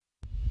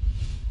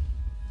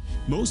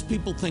Most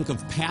people think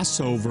of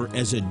Passover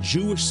as a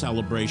Jewish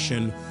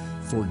celebration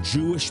for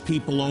Jewish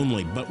people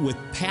only, but with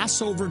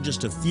Passover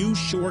just a few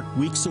short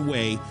weeks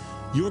away,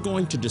 you're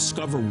going to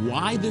discover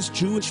why this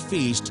Jewish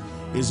feast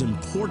is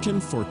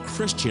important for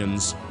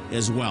Christians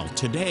as well.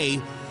 Today,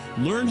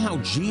 learn how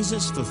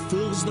Jesus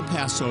fulfills the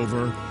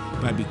Passover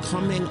by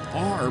becoming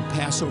our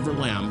Passover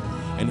lamb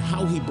and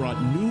how he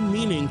brought new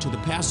meaning to the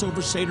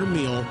Passover Seder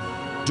meal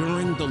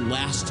during the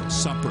Last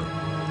Supper,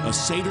 a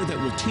Seder that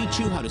will teach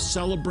you how to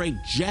celebrate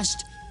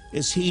just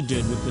as he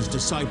did with his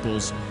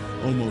disciples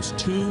almost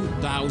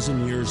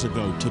 2,000 years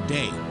ago,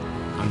 today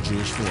on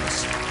Jewish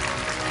Voice.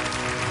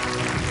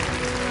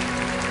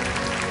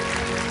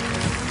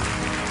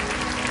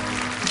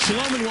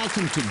 Shalom and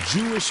welcome to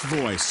Jewish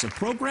Voice, a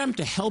program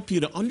to help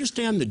you to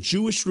understand the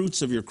Jewish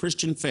roots of your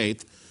Christian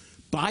faith,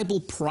 Bible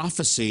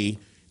prophecy,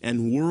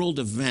 and world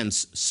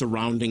events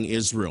surrounding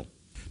Israel.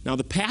 Now,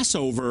 the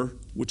Passover,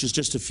 which is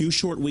just a few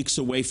short weeks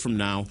away from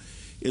now,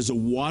 is a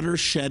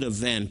watershed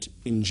event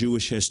in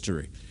Jewish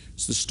history.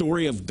 It's the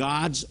story of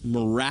God's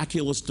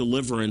miraculous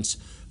deliverance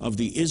of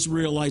the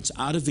Israelites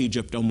out of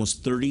Egypt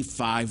almost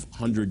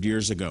 3,500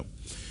 years ago.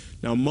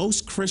 Now,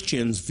 most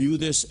Christians view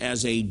this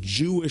as a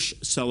Jewish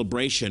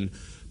celebration,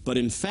 but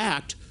in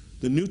fact,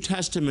 the New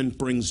Testament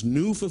brings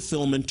new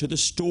fulfillment to the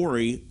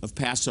story of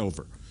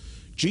Passover.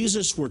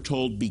 Jesus, we're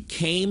told,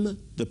 became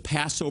the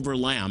Passover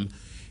lamb,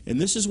 and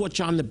this is what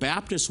John the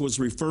Baptist was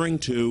referring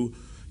to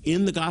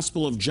in the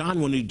Gospel of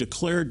John when he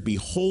declared,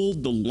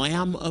 "Behold the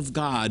Lamb of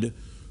God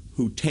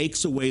who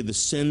takes away the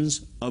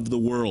sins of the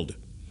world."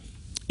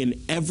 In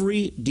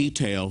every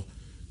detail,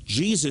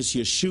 Jesus,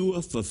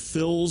 Yeshua,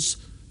 fulfills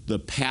the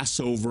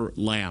Passover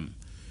lamb.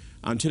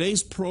 On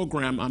today's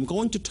program, I'm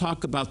going to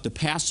talk about the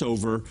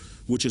Passover,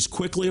 which is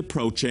quickly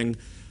approaching,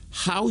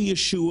 how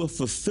Yeshua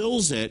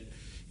fulfills it,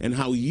 and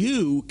how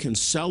you can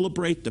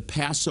celebrate the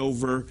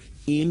Passover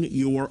in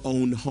your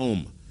own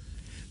home.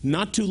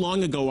 Not too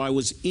long ago, I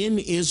was in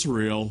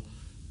Israel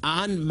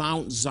on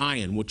Mount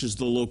Zion, which is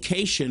the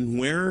location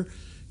where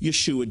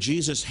Yeshua,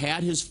 Jesus,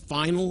 had his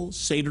final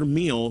Seder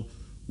meal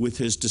with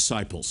his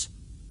disciples.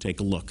 Take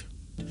a look.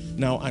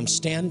 Now, I'm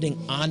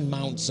standing on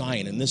Mount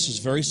Zion, and this is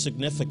very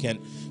significant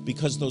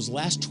because those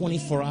last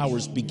 24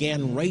 hours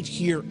began right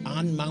here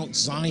on Mount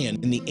Zion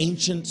in the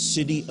ancient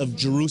city of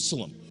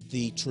Jerusalem,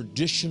 the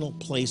traditional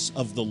place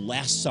of the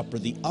Last Supper,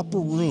 the upper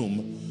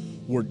room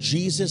where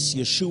Jesus,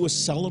 Yeshua,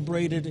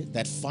 celebrated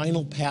that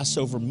final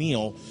Passover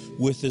meal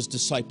with his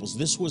disciples.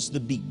 This was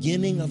the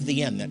beginning of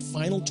the end. That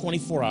final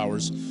 24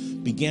 hours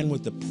began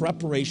with the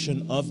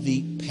preparation of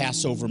the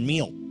Passover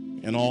meal.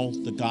 And all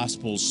the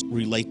Gospels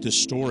relate this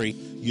story.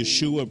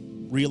 Yeshua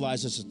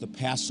realizes that the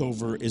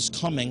Passover is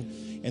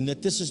coming and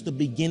that this is the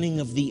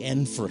beginning of the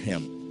end for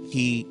him.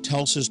 He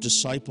tells his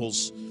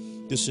disciples,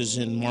 this is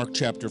in Mark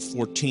chapter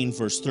 14,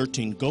 verse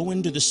 13, go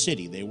into the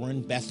city. They were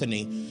in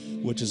Bethany,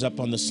 which is up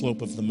on the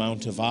slope of the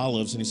Mount of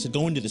Olives. And he said,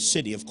 go into the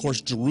city, of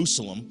course,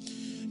 Jerusalem,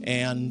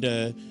 and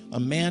a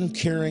man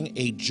carrying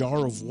a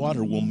jar of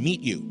water will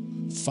meet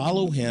you.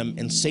 Follow him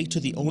and say to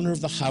the owner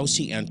of the house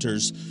he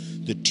enters,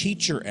 the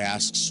teacher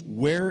asks,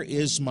 where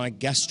is my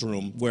guest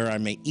room where I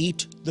may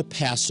eat the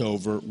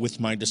Passover with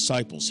my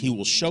disciples? He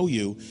will show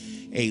you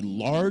a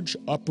large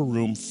upper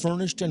room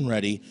furnished and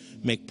ready.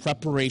 Make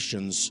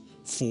preparations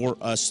for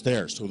us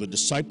there. So the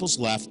disciples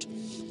left,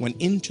 went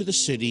into the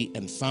city,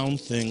 and found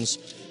things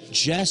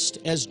just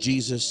as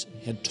Jesus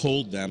had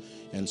told them,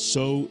 and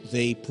so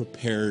they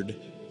prepared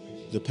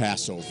the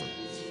Passover.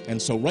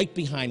 And so right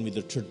behind me,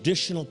 the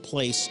traditional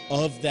place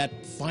of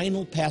that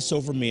final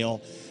Passover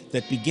meal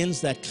that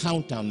begins that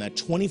countdown, that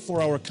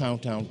 24-hour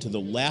countdown to the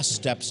last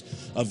steps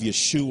of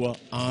Yeshua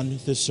on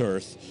this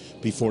earth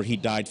before he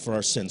died for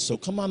our sins. So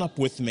come on up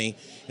with me,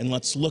 and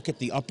let's look at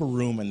the upper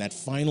room and that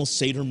final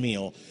Seder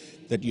meal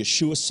that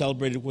Yeshua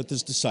celebrated with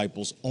his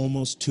disciples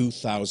almost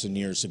 2,000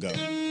 years ago.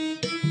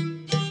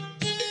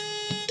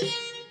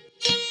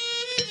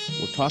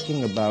 We're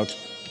talking about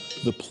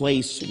the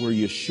place where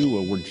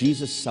Yeshua, where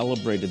Jesus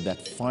celebrated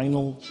that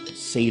final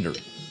Seder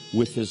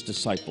with his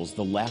disciples,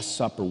 the Last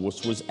Supper,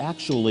 which was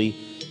actually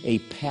a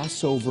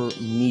Passover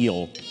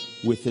meal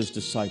with his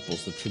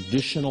disciples, the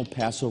traditional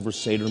Passover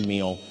Seder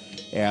meal,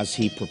 as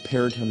he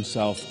prepared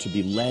himself to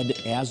be led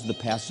as the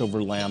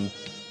Passover lamb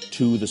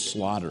to the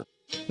slaughter.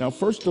 Now,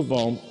 first of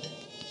all,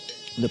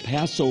 the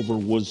Passover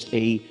was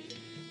a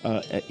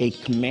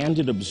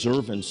commanded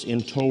observance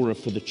in Torah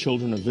for the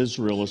children of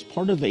Israel as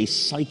part of a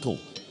cycle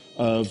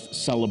of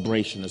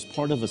celebration, as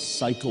part of a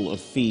cycle of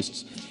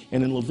feasts.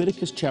 And in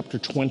Leviticus chapter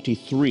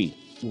 23,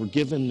 we're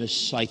given this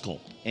cycle,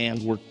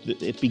 and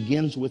it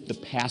begins with the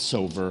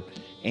Passover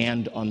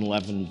and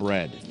unleavened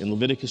bread. In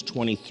Leviticus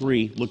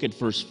 23, look at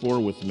verse 4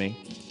 with me.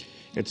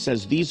 It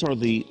says, these are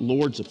the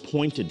Lord's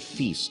appointed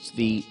feasts,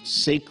 the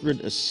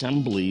sacred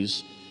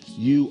assemblies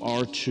you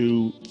are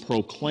to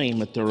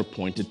proclaim at their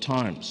appointed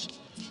times.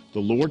 The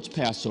Lord's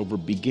Passover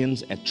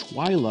begins at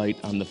twilight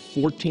on the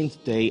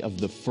 14th day of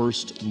the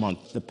first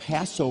month. The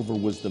Passover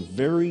was the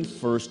very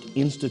first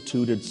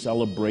instituted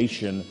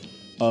celebration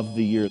of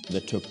the year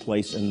that took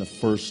place in the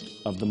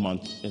first of the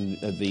month in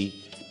the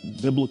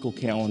biblical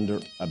calendar,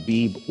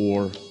 Abib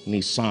or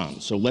Nisan.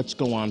 So let's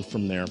go on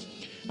from there.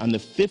 On the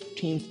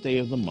 15th day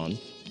of the month,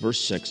 verse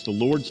 6, the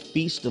Lord's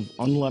feast of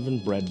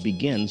unleavened bread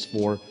begins.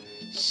 For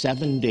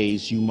 7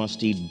 days you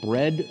must eat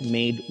bread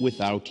made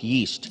without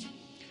yeast.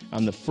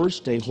 On the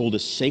first day hold a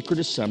sacred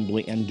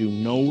assembly and do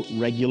no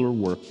regular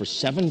work. For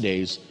 7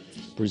 days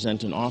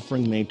present an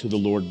offering made to the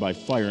Lord by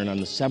fire, and on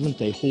the seventh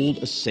day hold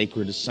a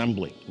sacred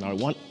assembly. Now I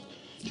want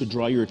to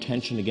draw your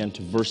attention again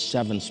to verse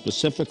 7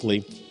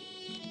 specifically,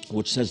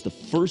 which says the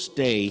first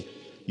day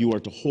you are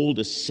to hold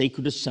a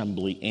sacred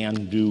assembly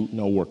and do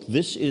no work.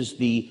 This is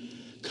the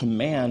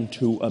command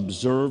to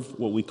observe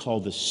what we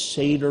call the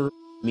Seder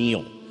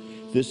meal.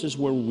 This is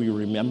where we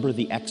remember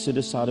the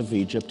Exodus out of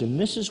Egypt, and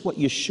this is what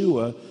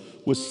Yeshua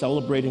was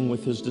celebrating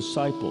with his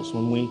disciples.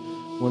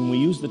 When we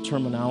use the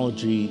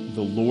terminology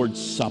the Lord's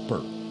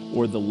Supper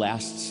or the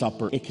Last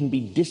Supper, it can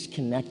be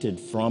disconnected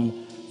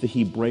from the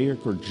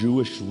Hebraic or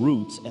Jewish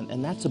roots,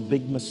 and that's a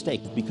big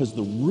mistake, because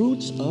the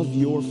roots of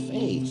your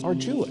faith are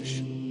Jewish.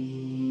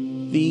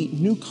 The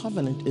New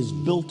Covenant is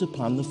built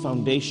upon the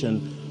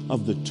foundation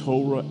of the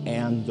Torah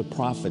and the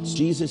prophets.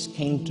 Jesus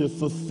came to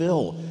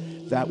fulfill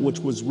that which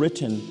was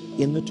written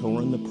in the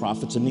Torah and the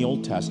prophets in the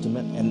Old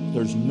Testament, and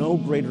there's no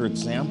greater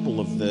example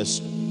of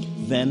this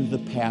than the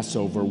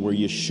Passover, where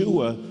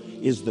Yeshua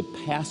is the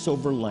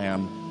Passover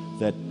lamb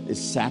that is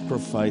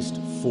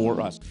sacrificed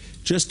for us.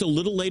 Just a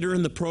little later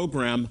in the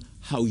program,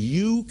 how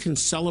you can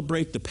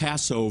celebrate the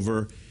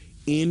Passover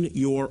in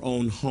your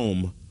own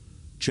home,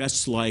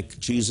 just like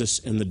Jesus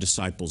and the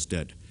disciples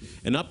did.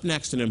 And up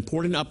next, an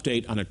important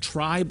update on a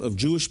tribe of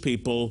Jewish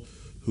people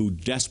who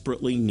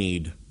desperately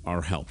need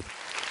our help.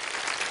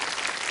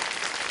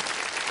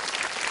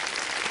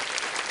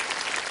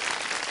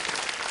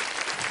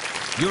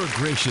 Your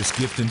gracious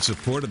gift and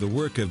support of the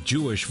work of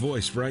Jewish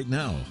Voice right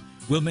now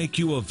will make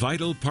you a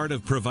vital part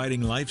of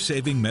providing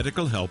life-saving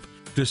medical help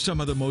to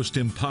some of the most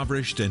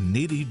impoverished and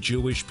needy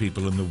Jewish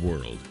people in the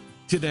world.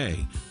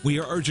 Today, we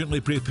are urgently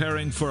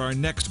preparing for our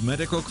next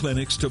medical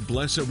clinics to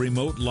bless a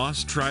remote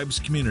lost tribes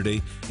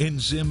community in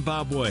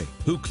Zimbabwe,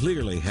 who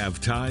clearly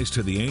have ties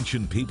to the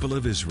ancient people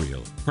of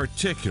Israel,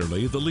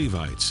 particularly the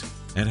Levites,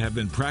 and have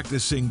been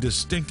practicing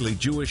distinctly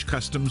Jewish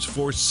customs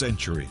for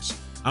centuries.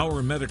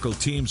 Our medical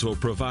teams will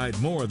provide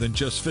more than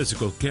just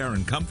physical care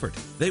and comfort.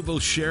 They will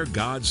share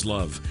God's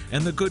love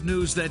and the good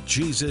news that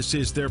Jesus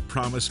is their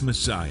promised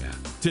Messiah.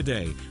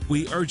 Today,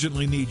 we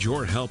urgently need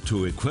your help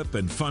to equip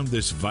and fund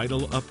this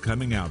vital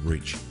upcoming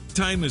outreach.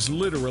 Time is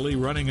literally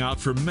running out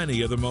for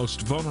many of the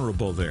most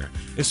vulnerable there,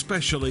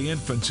 especially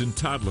infants and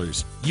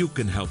toddlers. You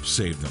can help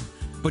save them,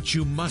 but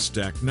you must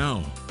act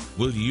now.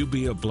 Will you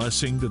be a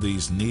blessing to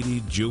these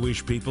needy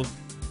Jewish people?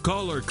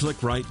 Call or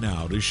click right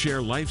now to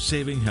share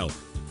life-saving help,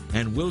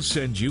 and we'll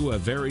send you a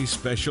very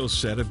special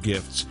set of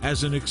gifts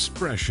as an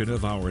expression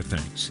of our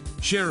thanks.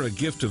 Share a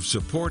gift of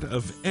support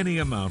of any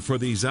amount for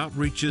these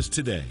outreaches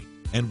today,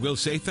 and we'll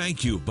say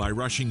thank you by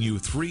rushing you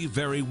 3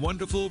 very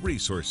wonderful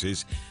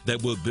resources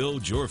that will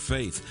build your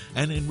faith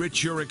and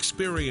enrich your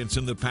experience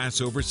in the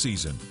Passover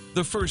season.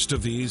 The first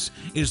of these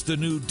is the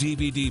new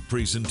DVD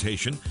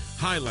presentation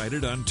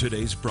highlighted on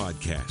today's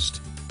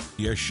broadcast,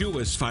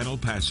 Yeshua's Final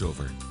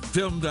Passover.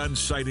 Filmed on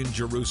site in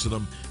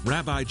Jerusalem,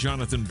 Rabbi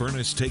Jonathan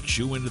Bernis takes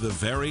you into the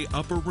very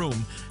upper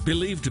room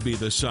believed to be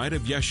the site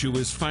of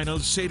Yeshua's final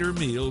Seder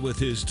meal with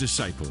his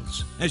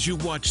disciples. As you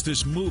watch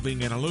this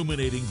moving and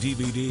illuminating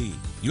DVD,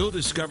 you'll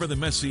discover the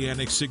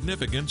messianic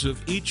significance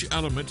of each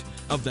element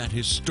of that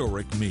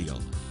historic meal,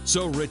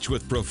 so rich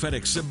with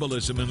prophetic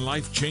symbolism and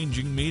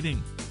life-changing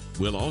meaning.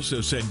 We'll also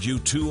send you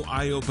 2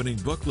 eye-opening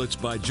booklets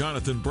by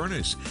Jonathan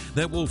Bernis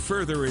that will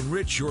further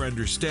enrich your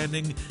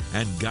understanding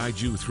and guide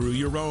you through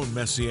your own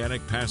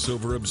Messianic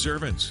Passover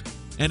observance.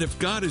 And if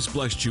God has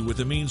blessed you with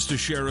the means to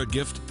share a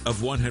gift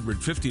of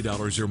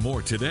 $150 or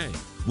more today,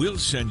 we'll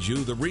send you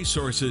the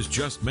resources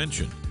just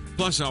mentioned,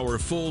 plus our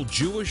full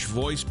Jewish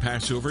Voice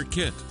Passover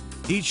kit.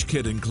 Each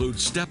kit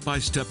includes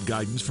step-by-step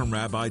guidance from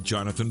Rabbi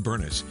Jonathan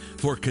Bernis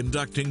for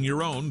conducting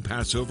your own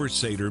Passover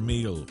Seder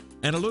meal,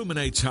 and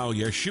illuminates how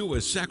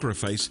Yeshua's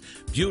sacrifice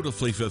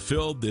beautifully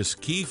fulfilled this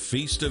key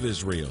feast of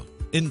Israel.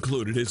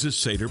 Included is a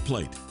Seder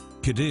plate,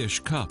 Kaddish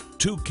cup,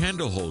 2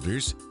 candle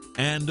holders,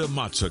 and a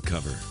matzah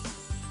cover.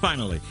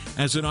 Finally,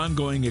 as an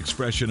ongoing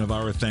expression of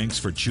our thanks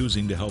for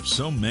choosing to help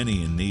so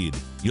many in need,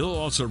 you'll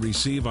also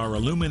receive our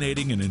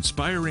illuminating and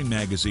inspiring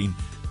magazine,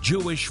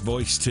 Jewish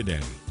Voice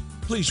Today.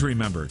 Please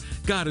remember,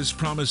 God has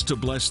promised to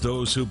bless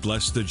those who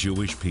bless the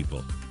Jewish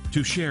people.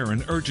 To share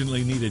an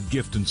urgently needed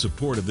gift in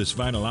support of this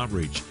vital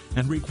outreach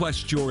and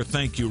request your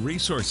thank you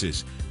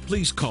resources,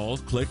 please call,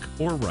 click,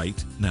 or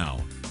write now.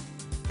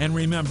 And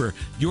remember,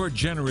 your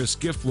generous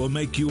gift will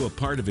make you a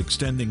part of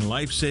extending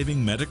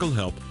life-saving medical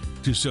help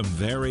to some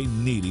very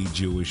needy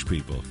Jewish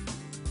people.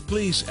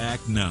 Please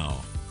act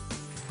now.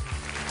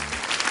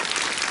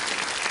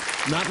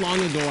 Not long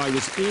ago, I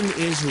was in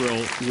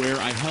Israel where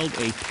I held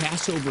a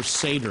Passover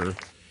Seder,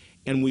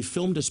 and we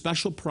filmed a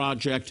special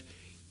project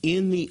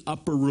in the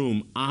upper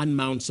room on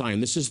Mount Zion.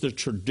 This is the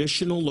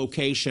traditional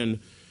location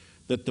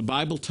that the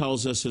Bible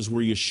tells us is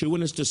where Yeshua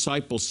and his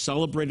disciples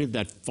celebrated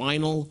that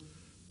final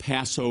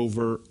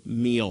Passover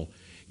meal.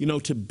 You know,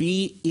 to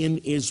be in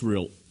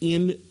Israel,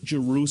 in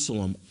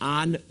Jerusalem,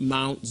 on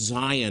Mount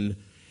Zion,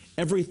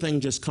 everything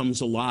just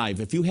comes alive.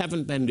 If you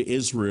haven't been to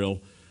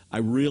Israel, I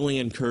really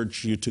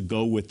encourage you to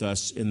go with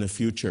us in the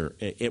future.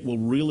 It will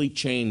really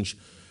change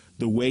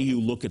the way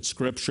you look at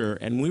Scripture.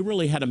 And we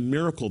really had a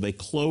miracle. They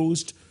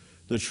closed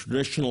the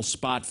traditional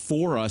spot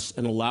for us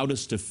and allowed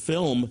us to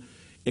film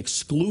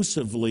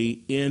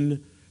exclusively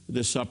in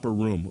this upper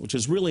room, which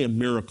is really a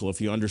miracle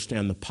if you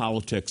understand the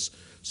politics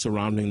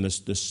surrounding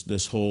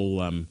this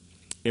whole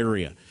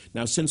area.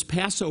 Now, since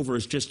Passover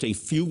is just a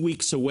few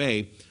weeks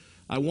away,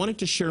 I wanted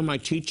to share my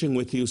teaching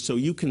with you so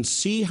you can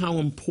see how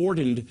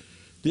important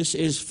this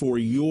is for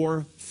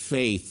your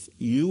faith.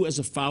 You, as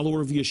a follower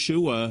of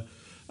Yeshua,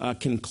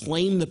 can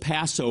claim the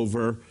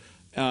Passover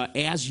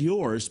as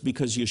yours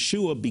because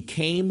Yeshua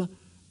became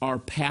our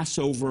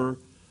Passover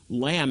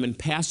lamb, and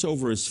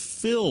Passover is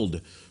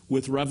filled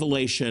with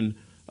revelation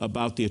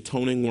about the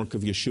atoning work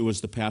of Yeshua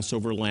as the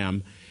Passover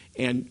lamb.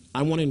 And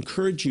I want to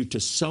encourage you to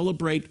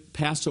celebrate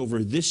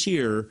Passover this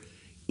year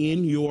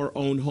in your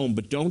own home,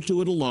 but don't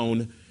do it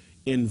alone.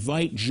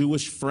 Invite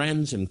Jewish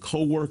friends and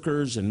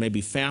co-workers and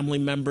maybe family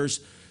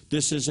members.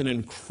 This is an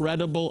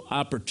incredible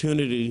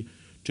opportunity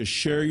to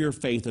share your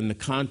faith in the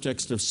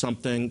context of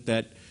something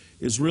that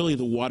is really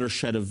the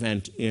watershed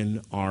event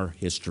in our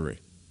history.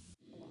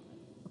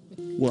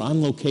 We're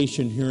on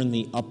location here in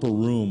the upper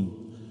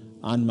room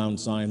on Mount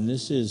Zion.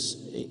 This is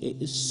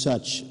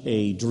such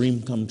a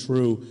dream come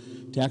true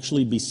to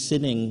actually be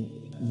sitting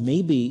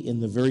maybe in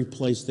the very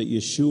place that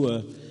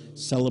Yeshua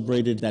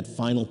celebrated that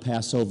final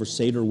Passover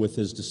Seder with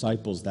his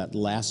disciples, that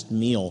last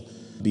meal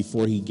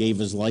before he gave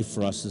his life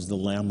for us as the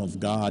Lamb of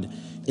God.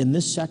 In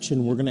this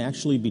section, we're going to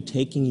actually be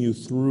taking you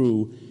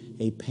through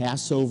a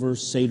Passover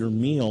Seder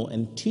meal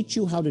and teach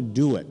you how to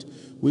do it.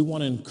 We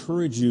want to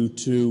encourage you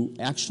to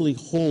actually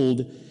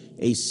hold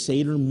a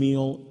Seder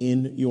meal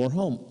in your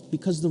home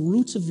because the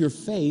roots of your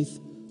faith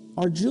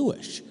are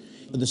Jewish.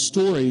 The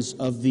stories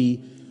of the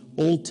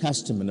Old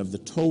Testament, of the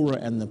Torah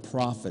and the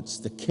prophets,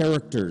 the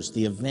characters,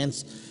 the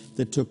events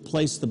that took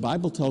place, the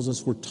Bible tells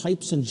us were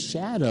types and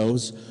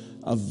shadows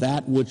of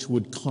that which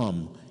would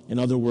come. In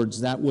other words,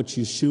 that which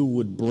Yeshua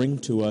would bring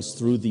to us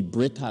through the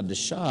Brit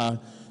Hadashah,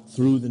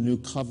 through the New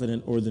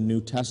Covenant or the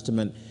New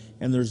Testament.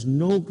 And there's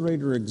no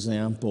greater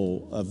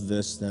example of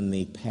this than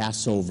the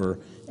Passover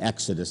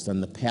Exodus,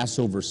 than the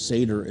Passover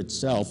Seder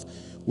itself,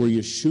 where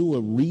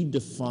Yeshua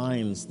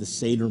redefines the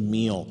Seder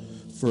meal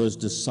for his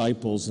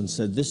disciples and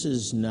said, this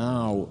is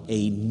now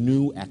a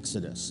new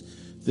Exodus.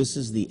 This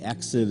is the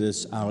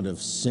Exodus out of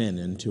sin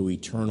into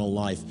eternal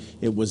life.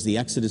 It was the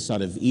Exodus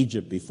out of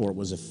Egypt before. It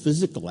was a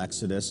physical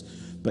Exodus,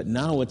 but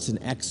now it's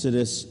an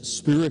Exodus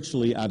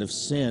spiritually out of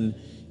sin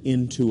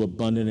into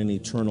abundant and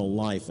eternal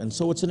life. And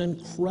so it's an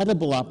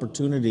incredible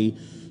opportunity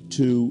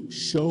to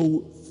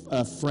show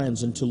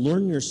friends and to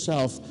learn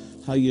yourself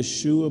how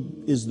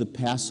Yeshua is the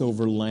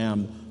Passover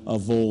lamb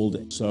of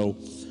old. So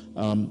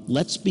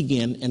let's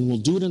begin, and we'll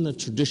do it in the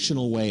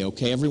traditional way,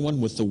 okay, everyone,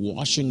 with the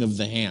washing of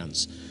the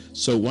hands.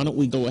 So why don't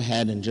we go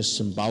ahead and just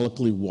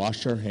symbolically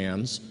wash our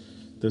hands.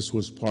 This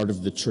was part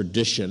of the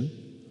tradition.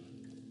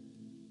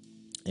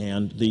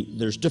 And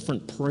there's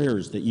different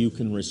prayers that you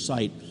can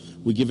recite.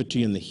 We give it to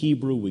you in the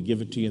Hebrew, we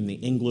give it to you in the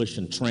English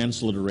and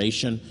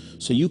transliteration.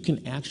 So you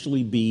can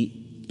actually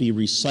be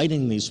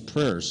reciting these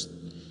prayers.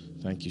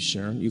 Thank you,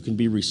 Sharon. You can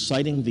be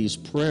reciting these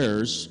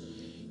prayers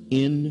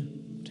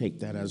take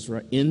that,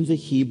 Ezra, in the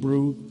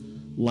Hebrew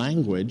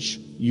language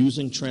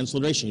using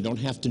transliteration. You don't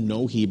have to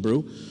know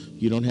Hebrew.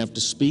 You don't have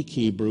to speak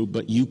Hebrew,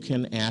 but you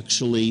can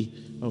actually,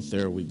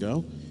 there we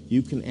go.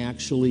 You can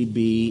actually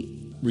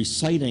be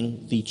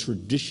reciting the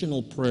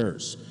traditional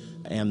prayers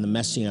and the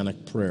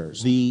messianic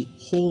prayers. The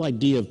whole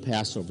idea of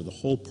Passover, the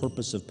whole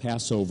purpose of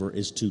Passover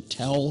is to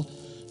tell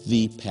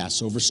the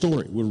Passover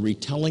story. We're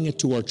retelling it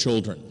to our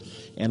children,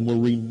 and we're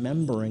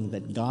remembering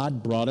that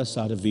God brought us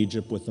out of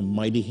Egypt with a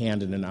mighty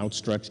hand and an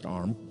outstretched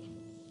arm.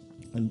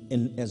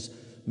 And as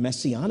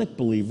messianic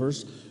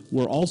believers,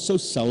 we're also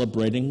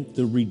celebrating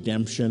the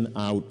redemption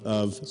out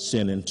of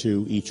sin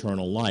into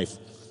eternal life.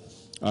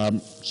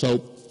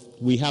 So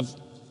we have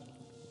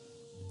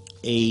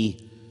a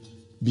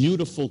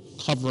beautiful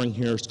covering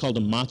here. It's called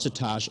a matzah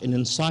tash, and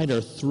inside are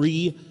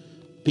 3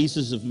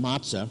 pieces of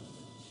matzah.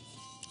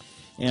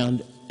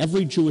 And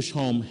every Jewish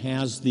home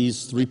has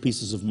these 3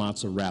 pieces of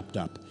matzah wrapped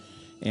up.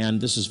 And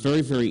this is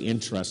very, very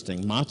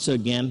interesting. Matzah,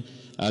 again,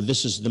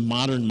 this is the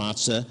modern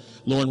matzah.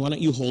 Lauren, why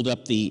don't you hold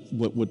up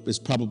what is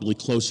probably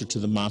closer to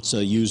the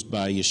matzah used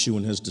by Yeshua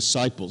and his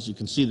disciples. You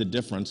can see the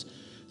difference.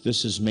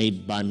 This is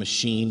made by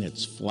machine.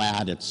 It's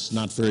flat. It's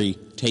not very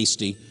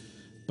tasty.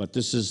 But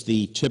this is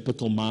the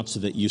typical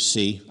matzah that you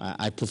see.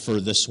 I prefer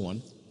this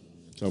one.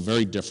 So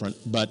very different.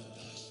 But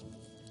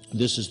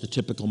this is the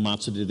typical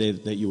matzah today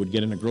that you would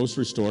get in a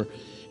grocery store.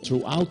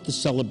 Throughout the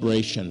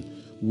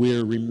celebration,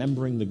 we're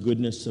remembering the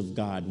goodness of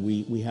God.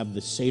 We have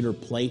the Seder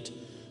plate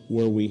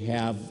where we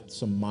have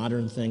some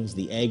modern things.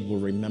 The egg, we're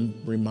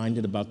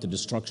reminded about the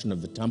destruction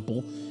of the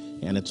temple,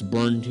 and it's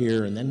burned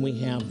here. And then we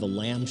have the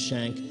lamb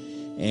shank,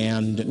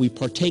 and we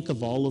partake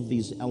of all of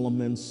these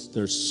elements.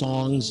 There's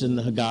songs in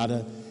the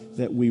Haggadah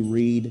that we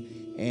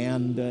read,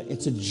 and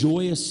it's a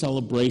joyous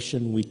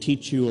celebration. We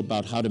teach you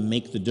about how to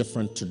make the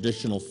different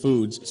traditional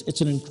foods.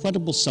 It's an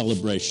incredible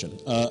celebration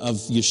of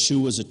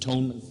Yeshua's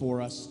atonement for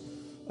us,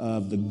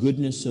 of the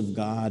goodness of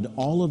God.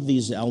 All of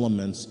these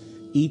elements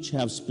each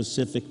have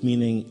specific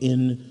meaning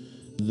in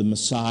the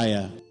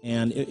Messiah,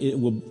 and it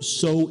will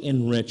so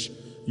enrich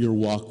your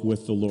walk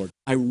with the Lord.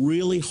 I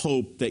really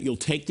hope that you'll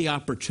take the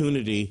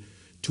opportunity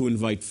to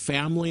invite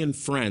family and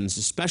friends,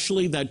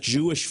 especially that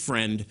Jewish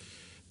friend,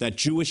 that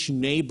Jewish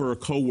neighbor or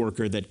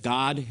coworker that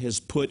God has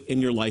put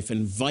in your life.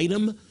 Invite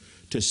them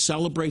to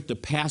celebrate the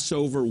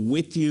Passover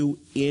with you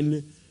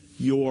in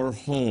your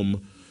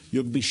home.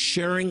 You'll be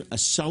sharing a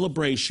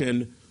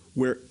celebration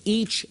where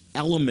each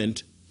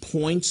element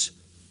points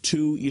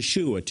to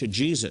Yeshua, to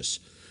Jesus.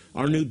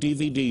 Our new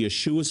DVD,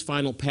 Yeshua's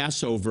Final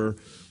Passover,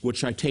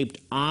 which I taped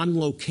on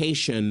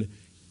location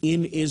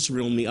in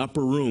Israel in the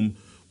upper room,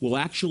 will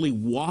actually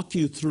walk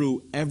you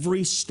through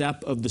every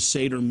step of the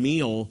Seder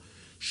meal,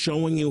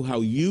 showing you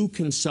how you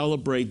can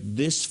celebrate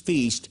this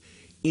feast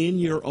in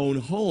your own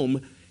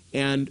home.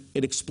 And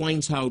it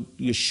explains how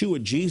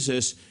Yeshua,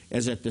 Jesus,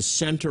 is at the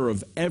center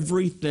of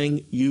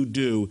everything you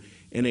do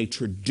in a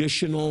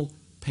traditional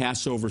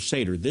Passover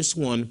Seder. This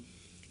one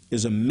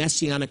is a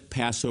messianic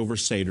Passover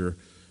Seder,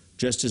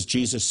 just as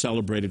Jesus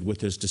celebrated with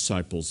his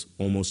disciples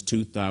almost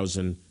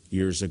 2,000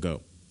 years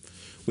ago.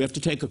 We have to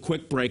take a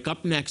quick break.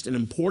 Up next, an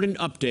important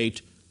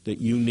update that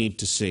you need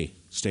to see.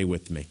 Stay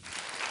with me.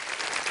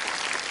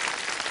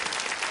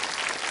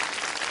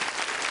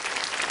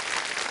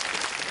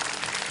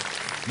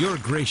 Your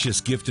gracious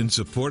gift and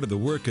support of the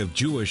work of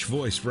Jewish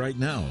Voice right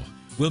now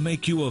will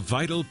make you a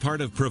vital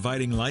part of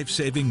providing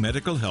life-saving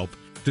medical help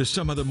to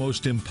some of the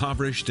most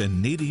impoverished and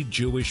needy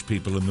Jewish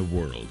people in the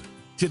world.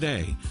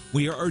 Today,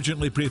 we are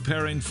urgently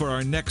preparing for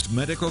our next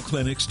medical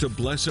clinics to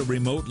bless a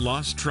remote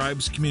lost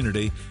tribes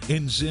community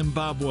in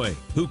Zimbabwe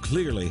who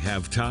clearly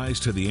have ties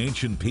to the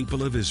ancient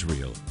people of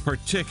Israel,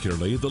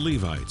 particularly the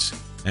Levites,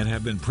 and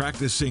have been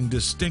practicing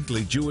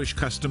distinctly Jewish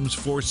customs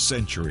for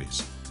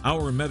centuries.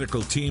 Our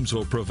medical teams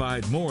will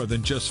provide more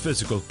than just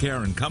physical care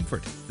and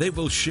comfort. They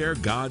will share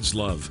God's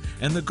love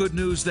and the good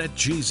news that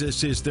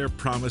Jesus is their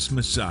promised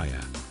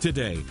Messiah.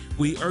 Today,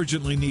 we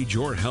urgently need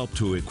your help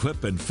to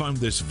equip and fund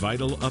this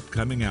vital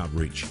upcoming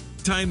outreach.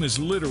 Time is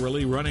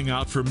literally running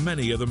out for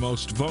many of the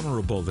most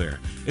vulnerable there,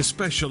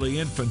 especially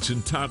infants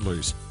and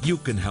toddlers. You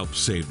can help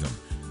save them,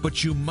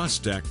 but you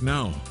must act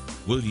now.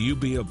 Will you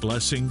be a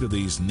blessing to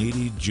these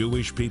needy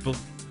Jewish people?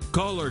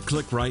 Call or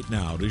click right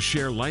now to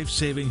share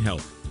life-saving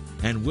help,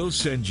 and we'll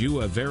send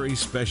you a very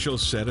special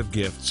set of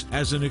gifts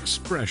as an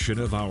expression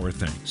of our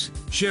thanks.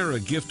 Share a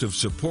gift of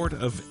support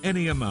of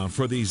any amount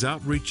for these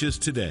outreaches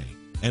today,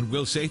 and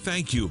we'll say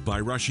thank you by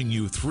rushing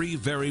you 3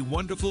 very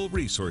wonderful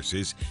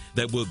resources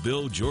that will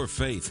build your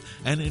faith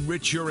and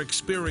enrich your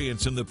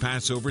experience in the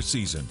Passover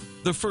season.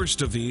 The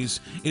first of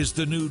these is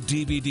the new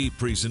DVD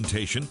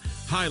presentation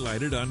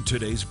highlighted on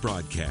today's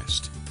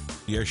broadcast,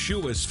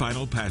 Yeshua's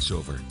Final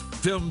Passover.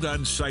 Filmed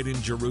on site in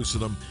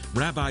Jerusalem,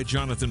 Rabbi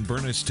Jonathan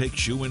Bernis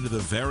takes you into the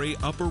very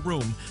upper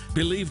room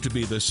believed to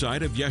be the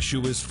site of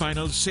Yeshua's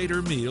final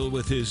Seder meal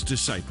with his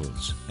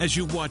disciples. As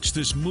you watch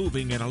this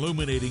moving and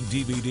illuminating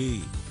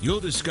DVD, you'll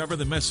discover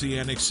the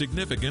messianic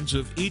significance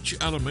of each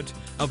element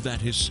of that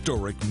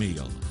historic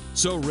meal,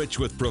 so rich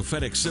with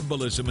prophetic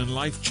symbolism and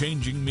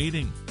life-changing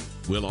meaning.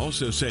 We'll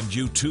also send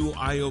you 2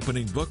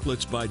 eye-opening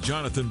booklets by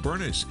Jonathan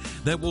Bernis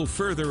that will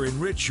further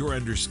enrich your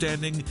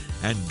understanding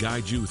and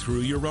guide you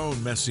through your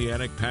own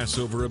Messianic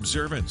Passover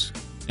observance.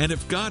 And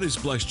if God has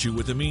blessed you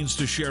with the means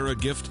to share a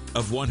gift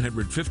of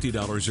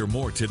 $150 or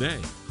more today,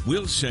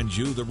 we'll send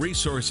you the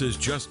resources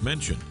just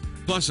mentioned,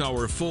 plus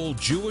our full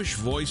Jewish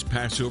Voice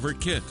Passover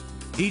kit.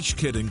 Each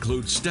kit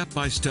includes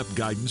step-by-step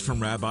guidance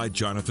from Rabbi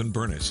Jonathan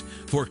Bernis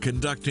for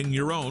conducting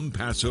your own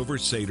Passover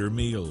Seder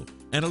meal,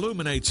 and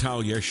illuminates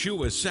how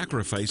Yeshua's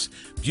sacrifice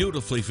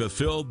beautifully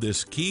fulfilled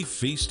this key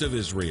feast of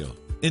Israel.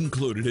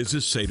 Included is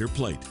a Seder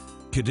plate,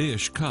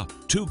 Kaddish cup,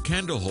 2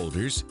 candle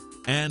holders,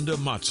 and a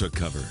matzah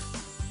cover.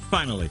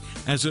 Finally,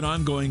 as an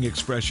ongoing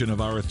expression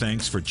of our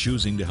thanks for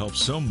choosing to help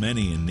so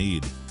many in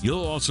need,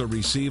 you'll also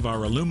receive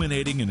our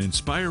illuminating and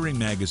inspiring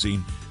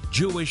magazine,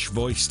 Jewish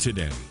Voice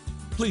Today.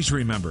 Please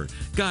remember,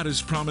 God has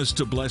promised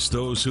to bless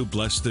those who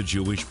bless the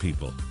Jewish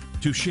people.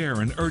 To share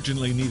an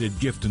urgently needed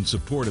gift in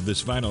support of this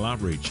vital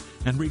outreach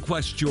and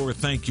request your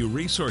thank you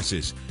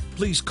resources,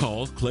 please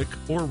call, click,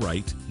 or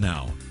write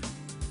now.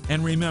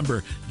 And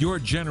remember, your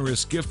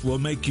generous gift will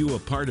make you a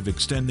part of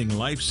extending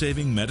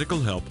life-saving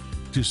medical help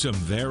to some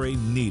very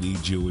needy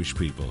Jewish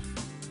people.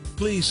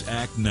 Please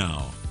act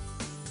now.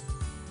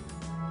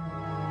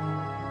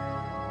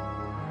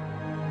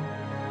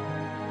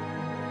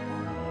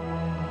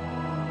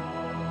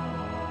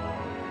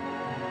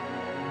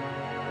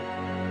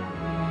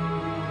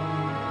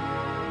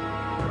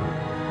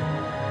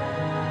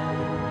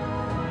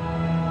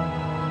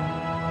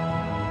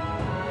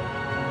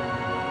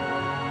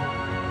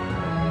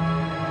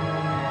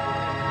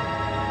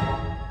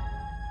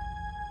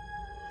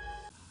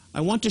 I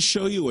want to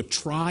show you a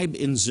tribe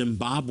in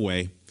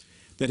Zimbabwe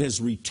that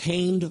has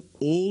retained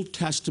Old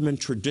Testament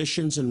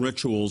traditions and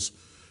rituals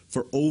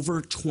for over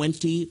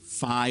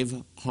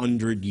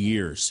 2,500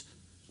 years.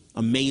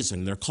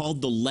 Amazing. They're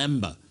called the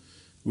Lemba.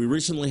 We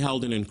recently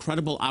held an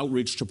incredible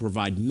outreach to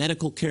provide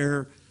medical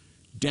care,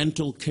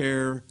 dental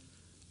care,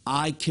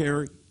 eye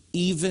care,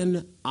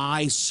 even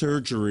eye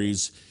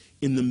surgeries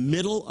in the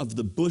middle of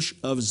the bush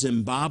of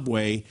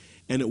Zimbabwe,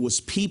 and it was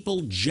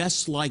people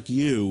just like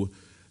you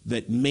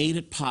that made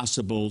it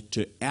possible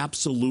to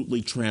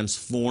absolutely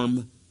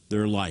transform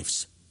their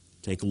lives.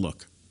 Take a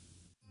look.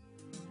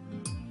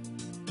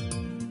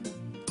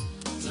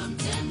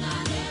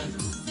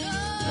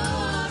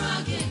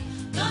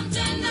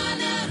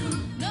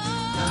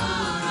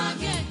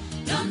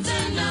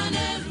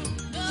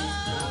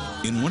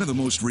 In one of the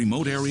most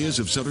remote areas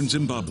of southern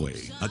Zimbabwe,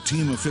 a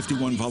team of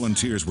 51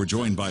 volunteers were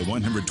joined by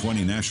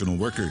 120 national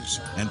workers.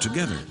 And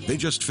together, they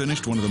just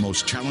finished one of the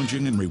most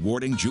challenging and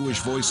rewarding Jewish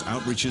Voice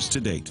outreaches to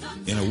date.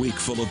 In a week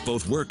full of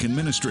both work and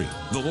ministry,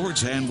 the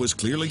Lord's hand was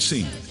clearly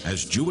seen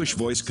as Jewish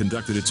Voice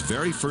conducted its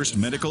very first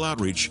medical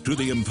outreach to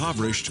the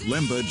impoverished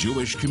Lemba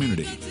Jewish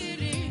community.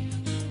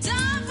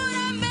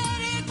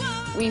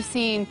 We've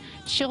seen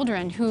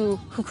children who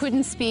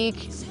couldn't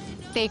speak,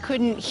 they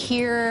couldn't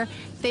hear,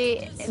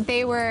 they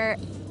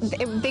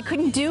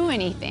couldn't do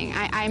anything.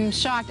 I'm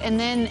shocked. And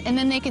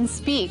then they can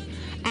speak,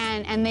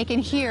 and they can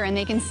hear, and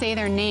they can say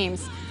their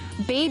names.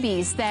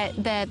 Babies that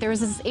there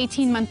was this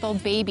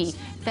 18-month-old baby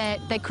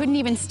that couldn't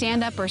even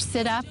stand up or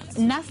sit up,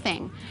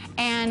 nothing.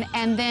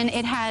 And then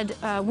it had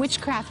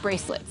witchcraft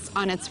bracelets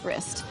on its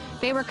wrist.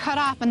 They were cut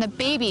off, and the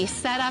baby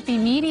sat up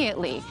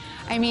immediately.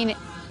 I mean,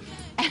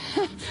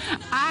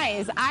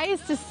 eyes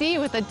to see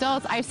with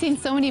adults. I've seen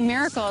so many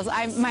miracles.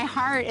 My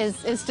heart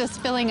is just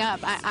filling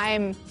up.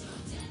 I'm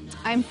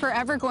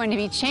forever going to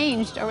be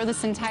changed over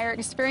this entire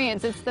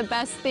experience. It's the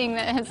best thing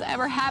that has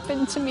ever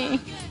happened to me.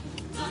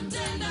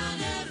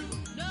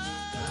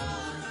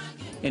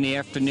 In the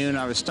afternoon,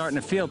 I was starting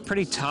to feel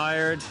pretty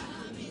tired.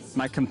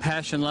 My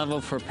compassion level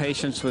for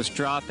patients was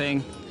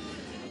dropping.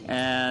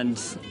 And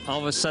all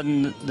of a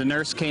sudden, the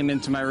nurse came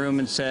into my room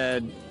and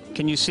said,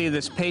 "Can you see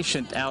this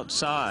patient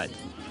outside?"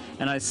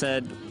 And I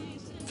said,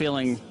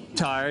 feeling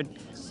tired,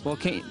 "Well,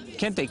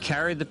 can't they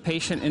carry the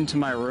patient into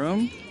my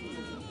room?"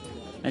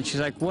 And she's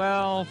like,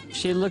 "Well,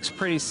 she looks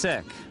pretty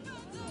sick."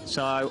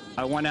 So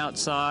I went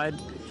outside,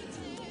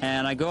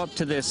 and I go up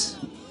to this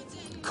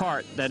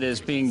cart that is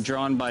being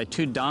drawn by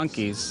two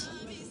donkeys.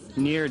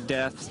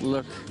 Near-death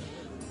look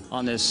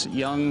on this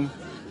young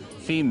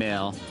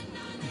female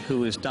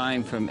who is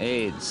dying from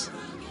AIDS.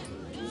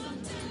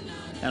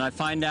 And I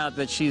find out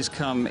that she's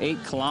come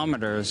 8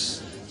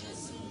 kilometers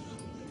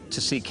to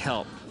seek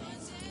help.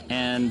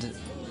 And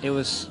it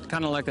was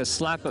kind of like a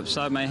slap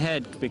upside my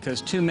head,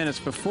 because 2 minutes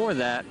before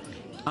that,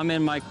 I'm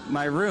in my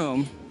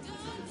room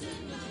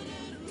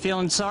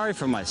feeling sorry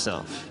for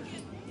myself.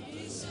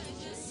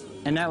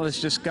 And that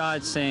was just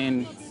God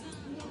saying,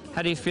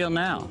 "How do you feel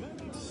now?"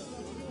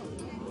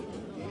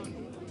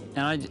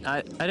 And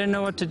I didn't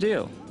know what to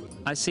do.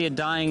 I see a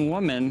dying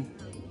woman,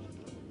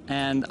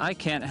 and I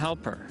can't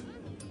help her.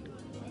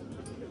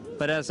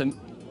 But as a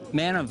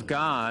man of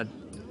God,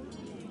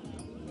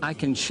 I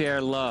can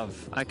share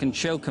love. I can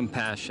show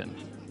compassion.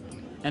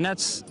 And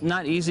that's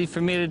not easy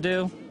for me to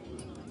do,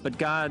 but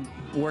God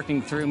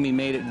working through me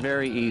made it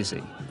very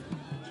easy.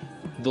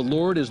 The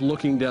Lord is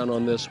looking down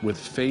on this with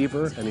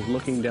favor, and He's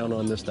looking down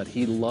on this that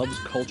He loves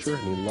culture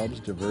and He loves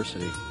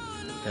diversity.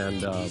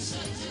 And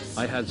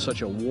I had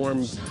such a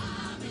warm,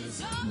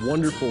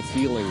 wonderful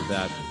feeling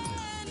that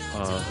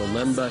the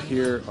Lemba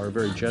here are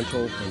very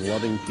gentle and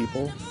loving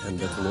people, and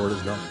that the Lord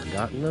has not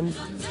forgotten them,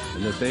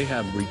 and that they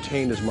have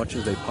retained as much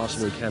as they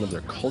possibly can of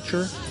their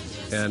culture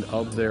and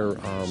of their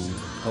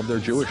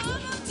Jewishness.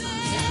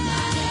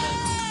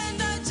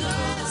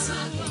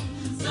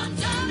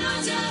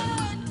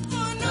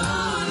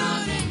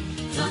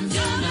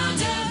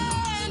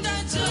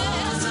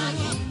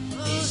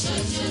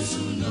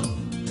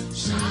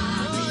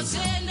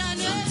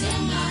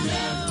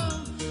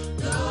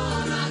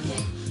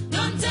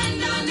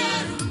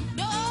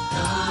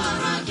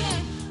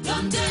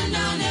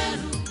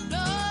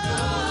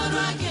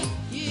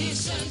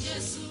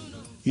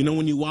 You know,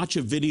 when you watch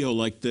a video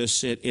like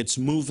this, it's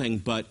moving,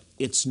 but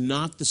it's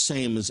not the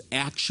same as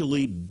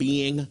actually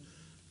being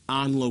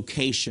on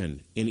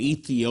location in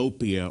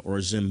Ethiopia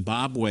or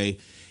Zimbabwe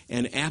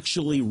and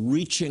actually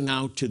reaching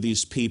out to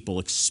these people,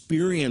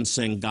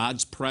 experiencing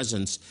God's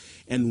presence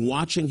and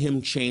watching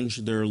Him change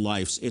their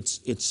lives.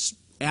 It's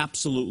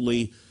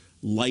absolutely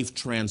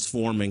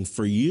life-transforming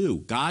for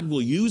you. God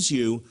will use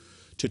you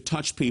to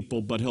touch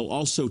people, but He'll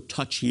also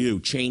touch you,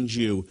 change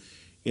you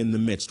in the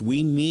midst.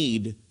 We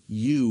need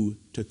you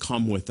to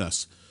come with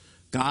us.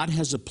 God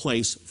has a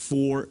place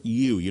for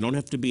you. You don't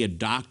have to be a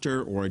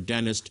doctor or a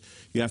dentist.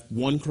 You have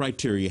one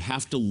criteria. You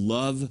have to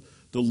love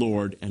the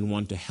Lord and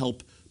want to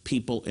help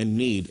people in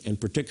need, and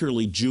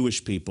particularly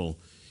Jewish people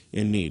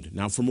in need.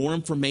 Now, for more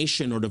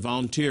information or to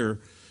volunteer,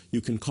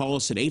 you can call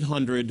us at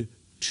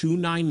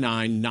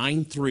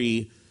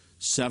 800-299-93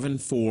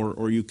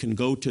 or you can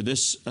go to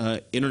this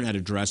internet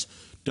address,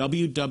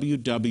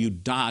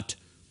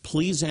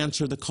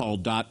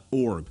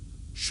 www.pleaseanswerthecall.org.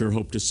 Sure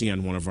hope to see you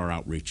on one of our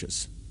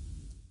outreaches.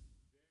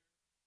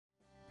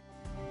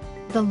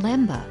 The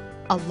Lemba,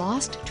 a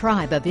lost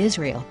tribe of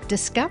Israel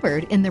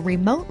discovered in the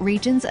remote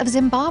regions of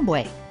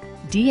Zimbabwe.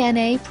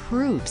 DNA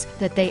proves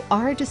that they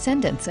are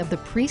descendants of the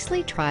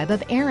priestly tribe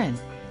of Aaron,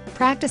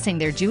 practicing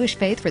their Jewish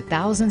faith for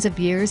thousands of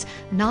years,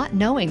 not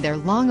knowing their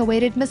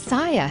long-awaited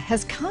Messiah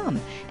has come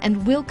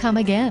and will come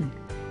again.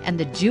 And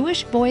the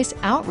Jewish Voice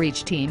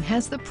Outreach Team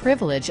has the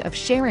privilege of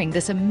sharing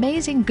this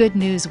amazing good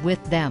news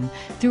with them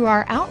through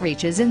our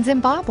outreaches in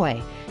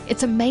Zimbabwe.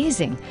 It's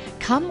amazing.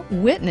 Come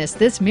witness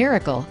this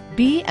miracle.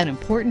 Be an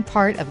important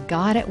part of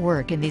God at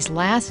work in these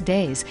last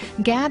days,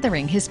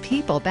 gathering His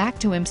people back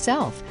to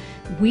Himself.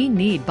 We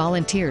need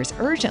volunteers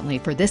urgently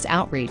for this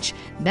outreach,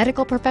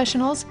 medical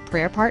professionals,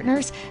 prayer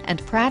partners,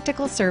 and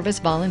practical service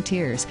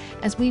volunteers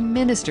as we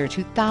minister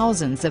to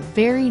thousands of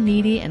very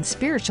needy and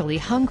spiritually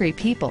hungry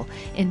people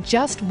in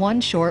just one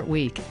short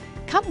week.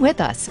 Come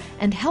with us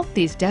and help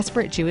these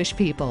desperate Jewish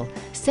people.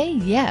 Say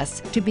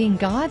yes to being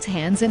God's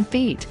hands and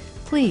feet.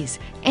 Please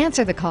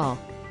answer the call.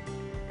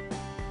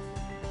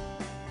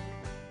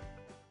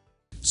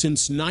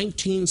 Since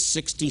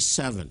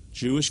 1967,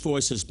 Jewish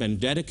Voice has been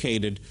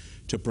dedicated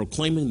to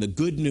proclaiming the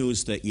good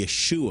news that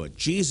Yeshua,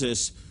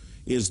 Jesus,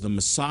 is the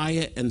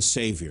Messiah and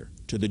Savior,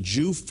 to the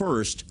Jew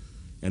first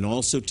and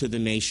also to the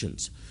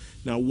nations.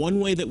 Now, one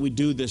way that we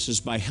do this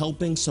is by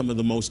helping some of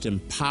the most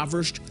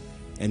impoverished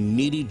and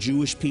needy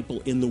Jewish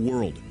people in the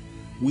world.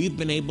 We've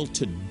been able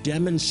to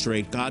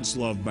demonstrate God's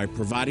love by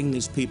providing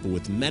these people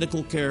with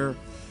medical care,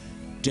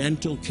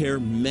 dental care,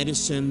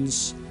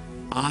 medicines,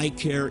 eye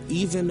care,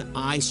 even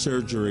eye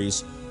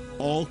surgeries,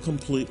 all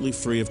completely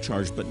free of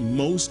charge. But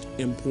most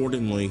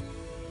importantly,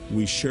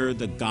 we share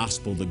the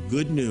gospel, the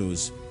good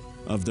news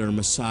of their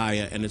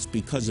Messiah, and it's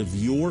because of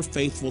your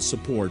faithful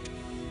support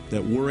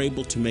that we're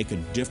able to make a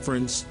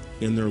difference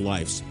in their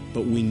lives.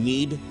 But we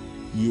need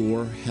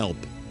your help.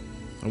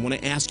 I want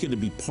to ask you to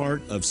be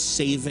part of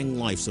saving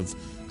lives, of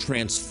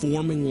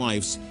transforming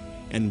lives,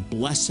 and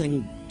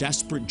blessing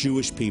desperate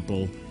Jewish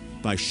people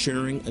by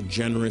sharing a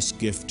generous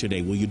gift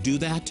today. Will you do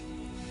that?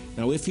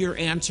 Now, if your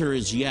answer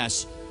is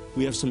yes,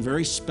 we have some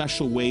very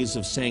special ways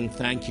of saying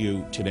thank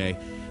you today.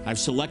 I've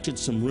selected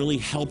some really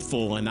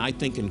helpful and I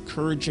think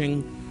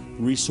encouraging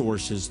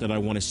resources that I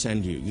want to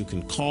send you. You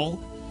can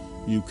call,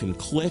 you can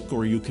click,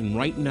 or you can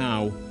write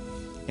now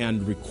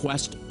and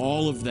request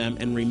all of them.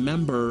 And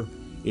remember,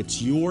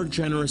 it's your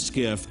generous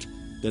gift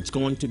that's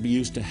going to be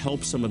used to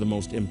help some of the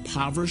most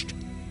impoverished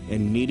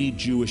and needy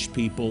Jewish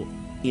people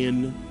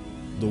in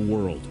the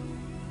world.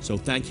 So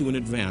thank you in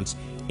advance.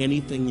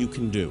 Anything you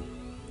can do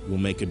will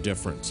make a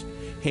difference.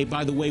 Hey,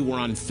 by the way, we're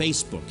on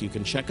Facebook. You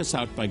can check us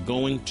out by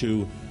going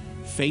to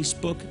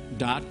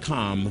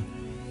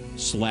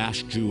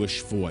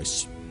facebook.com/Jewish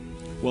Voice.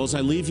 Well, as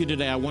I leave you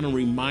today, I want to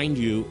remind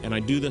you, and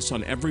I do this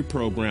on every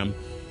program,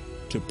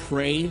 to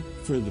pray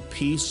for the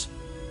peace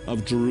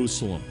of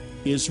Jerusalem.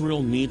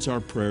 Israel needs our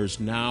prayers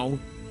now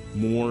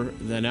more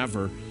than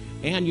ever.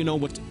 And you know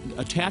what?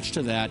 Attached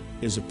to that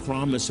is a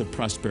promise of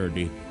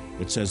prosperity.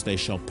 It says, they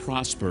shall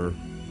prosper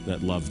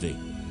that love thee.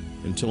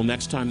 Until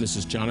next time, this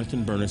is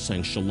Jonathan Bernis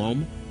saying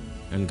shalom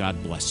and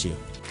God bless you.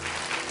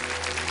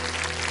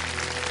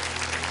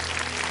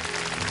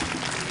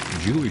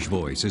 Jewish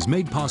Voice is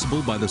made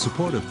possible by the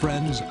support of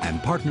friends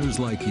and partners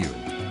like you.